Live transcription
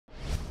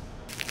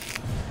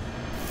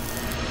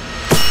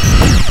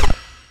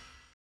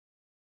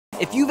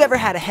If you've ever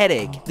had a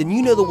headache, then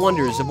you know the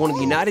wonders of one of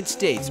the United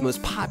States'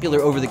 most popular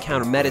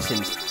over-the-counter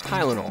medicines,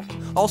 Tylenol.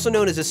 Also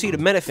known as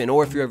acetaminophen,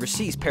 or if you're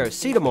overseas,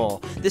 paracetamol,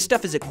 this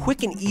stuff is a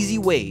quick and easy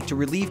way to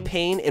relieve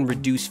pain and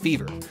reduce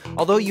fever.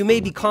 Although you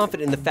may be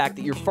confident in the fact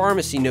that your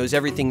pharmacy knows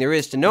everything there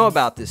is to know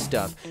about this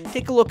stuff,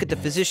 take a look at the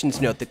physician's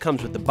note that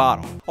comes with the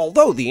bottle.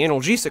 Although the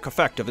analgesic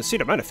effect of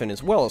acetaminophen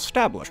is well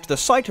established, the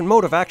site and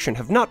mode of action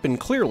have not been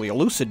clearly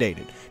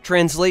elucidated.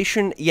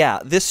 Translation, yeah,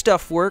 this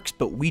stuff works,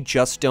 but we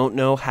just don't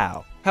know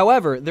how.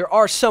 However, there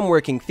are some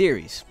working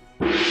theories.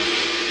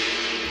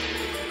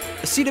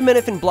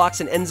 Acetaminophen blocks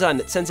an enzyme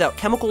that sends out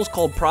chemicals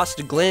called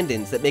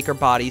prostaglandins that make our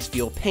bodies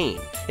feel pain.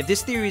 If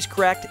this theory is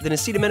correct, then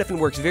acetaminophen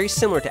works very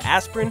similar to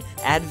aspirin,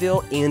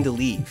 Advil, and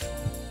Aleve.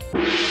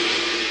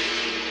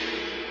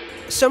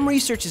 Some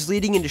research is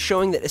leading into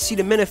showing that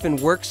acetaminophen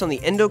works on the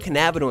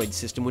endocannabinoid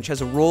system, which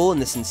has a role in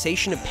the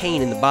sensation of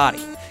pain in the body.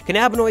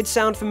 Cannabinoids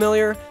sound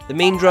familiar? The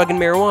main drug in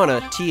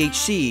marijuana,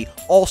 THC,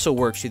 also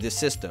works through this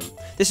system.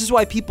 This is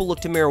why people look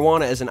to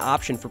marijuana as an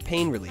option for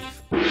pain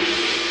relief.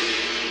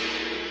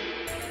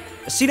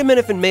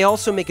 Acetaminophen may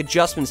also make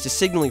adjustments to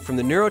signaling from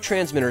the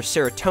neurotransmitter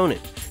serotonin.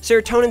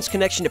 Serotonin's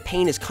connection to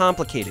pain is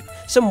complicated.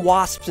 Some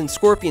wasps and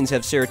scorpions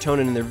have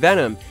serotonin in their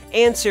venom,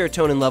 and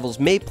serotonin levels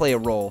may play a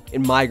role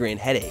in migraine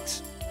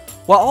headaches.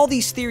 While all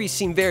these theories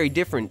seem very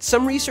different,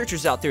 some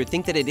researchers out there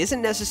think that it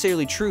isn't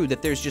necessarily true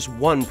that there's just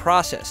one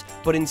process,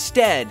 but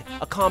instead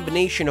a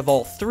combination of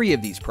all three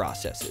of these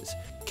processes.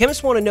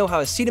 Chemists want to know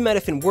how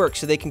acetaminophen works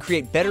so they can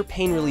create better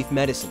pain relief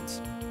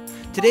medicines.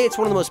 Today, it's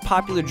one of the most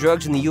popular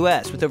drugs in the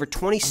US, with over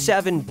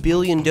 27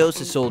 billion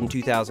doses sold in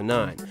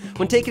 2009.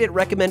 When taken at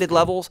recommended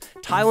levels,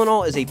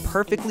 Tylenol is a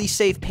perfectly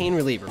safe pain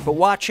reliever, but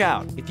watch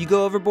out. If you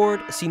go overboard,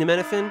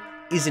 acetaminophen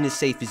isn't as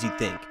safe as you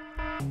think.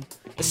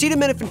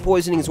 Acetaminophen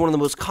poisoning is one of the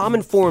most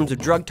common forms of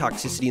drug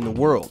toxicity in the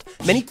world.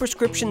 Many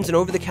prescriptions and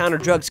over-the-counter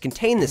drugs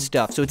contain this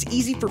stuff, so it's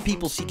easy for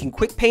people seeking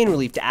quick pain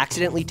relief to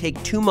accidentally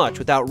take too much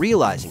without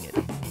realizing it.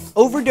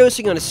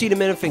 Overdosing on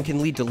acetaminophen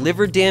can lead to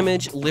liver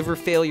damage, liver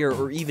failure,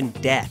 or even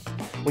death.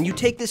 When you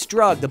take this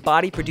drug, the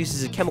body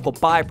produces a chemical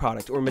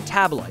byproduct or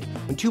metabolite.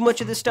 When too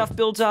much of this stuff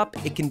builds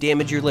up, it can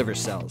damage your liver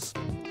cells.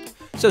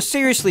 So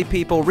seriously,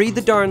 people, read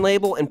the darn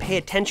label and pay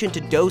attention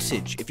to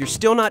dosage. If you're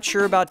still not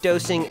sure about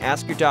dosing,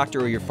 ask your doctor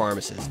or your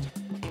pharmacist.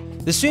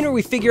 The sooner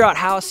we figure out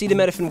how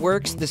acetaminophen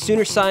works, the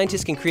sooner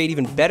scientists can create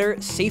even better,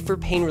 safer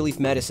pain relief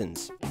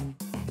medicines.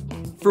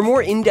 For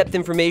more in-depth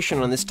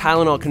information on this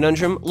Tylenol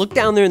conundrum, look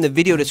down there in the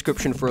video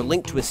description for a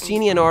link to a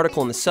CNN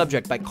article on the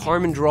subject by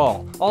Carmen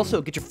Drawl.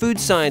 Also, get your food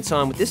science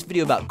on with this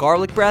video about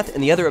garlic breath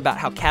and the other about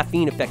how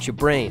caffeine affects your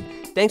brain.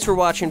 Thanks for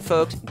watching,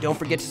 folks. Don't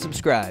forget to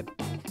subscribe.